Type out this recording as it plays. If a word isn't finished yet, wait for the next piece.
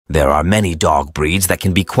There are many dog breeds that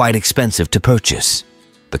can be quite expensive to purchase.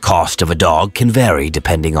 The cost of a dog can vary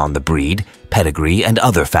depending on the breed, pedigree, and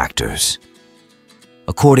other factors.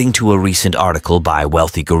 According to a recent article by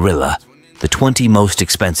Wealthy Gorilla, the 20 most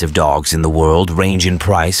expensive dogs in the world range in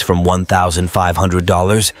price from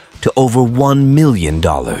 $1,500 to over $1 million.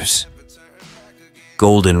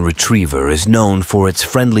 Golden Retriever is known for its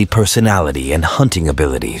friendly personality and hunting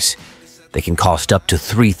abilities. They can cost up to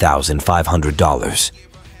 $3,500.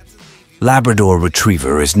 Labrador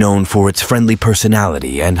Retriever is known for its friendly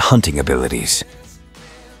personality and hunting abilities.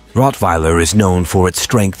 Rottweiler is known for its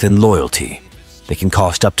strength and loyalty. They can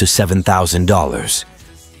cost up to $7,000.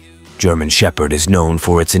 German Shepherd is known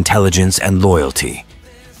for its intelligence and loyalty.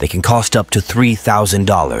 They can cost up to $3,000.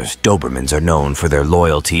 Dobermans are known for their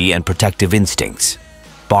loyalty and protective instincts.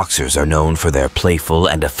 Boxers are known for their playful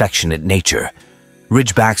and affectionate nature.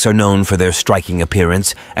 Ridgebacks are known for their striking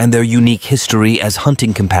appearance and their unique history as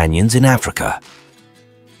hunting companions in Africa.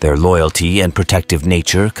 Their loyalty and protective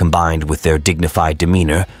nature, combined with their dignified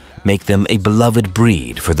demeanor, make them a beloved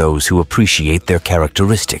breed for those who appreciate their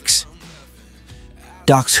characteristics.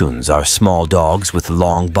 Dachshunds are small dogs with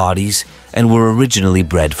long bodies and were originally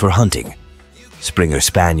bred for hunting. Springer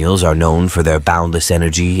Spaniels are known for their boundless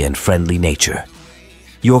energy and friendly nature.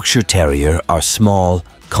 Yorkshire Terrier are small,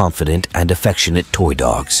 confident, and affectionate toy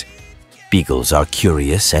dogs. Beagles are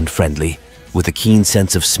curious and friendly, with a keen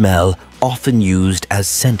sense of smell, often used as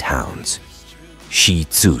scent hounds. Shih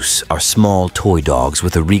Tzus are small toy dogs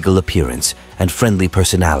with a regal appearance and friendly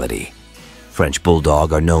personality. French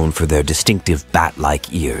Bulldog are known for their distinctive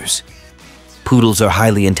bat-like ears. Poodles are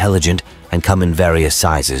highly intelligent and come in various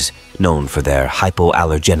sizes, known for their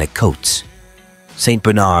hypoallergenic coats. St.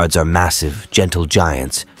 Bernards are massive, gentle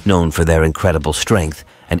giants, known for their incredible strength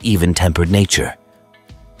and even-tempered nature.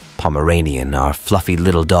 Pomeranian are fluffy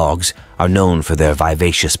little dogs, are known for their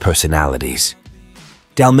vivacious personalities.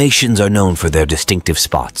 Dalmatians are known for their distinctive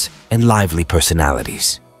spots and lively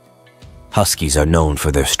personalities. Huskies are known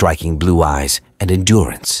for their striking blue eyes and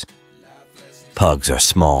endurance. Pugs are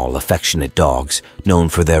small, affectionate dogs, known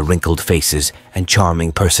for their wrinkled faces and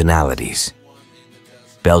charming personalities.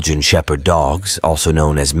 Belgian Shepherd dogs, also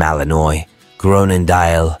known as Malinois,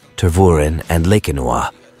 Groenendael, Tervuren, and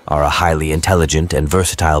Lakenois, are a highly intelligent and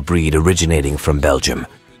versatile breed originating from Belgium.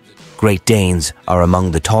 Great Danes are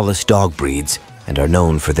among the tallest dog breeds and are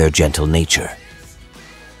known for their gentle nature.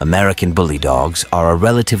 American Bully Dogs are a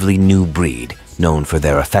relatively new breed, known for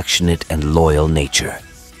their affectionate and loyal nature.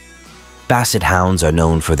 Basset Hounds are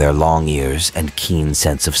known for their long ears and keen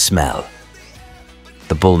sense of smell.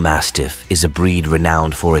 The Bull Mastiff is a breed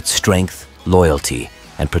renowned for its strength, loyalty,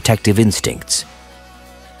 and protective instincts,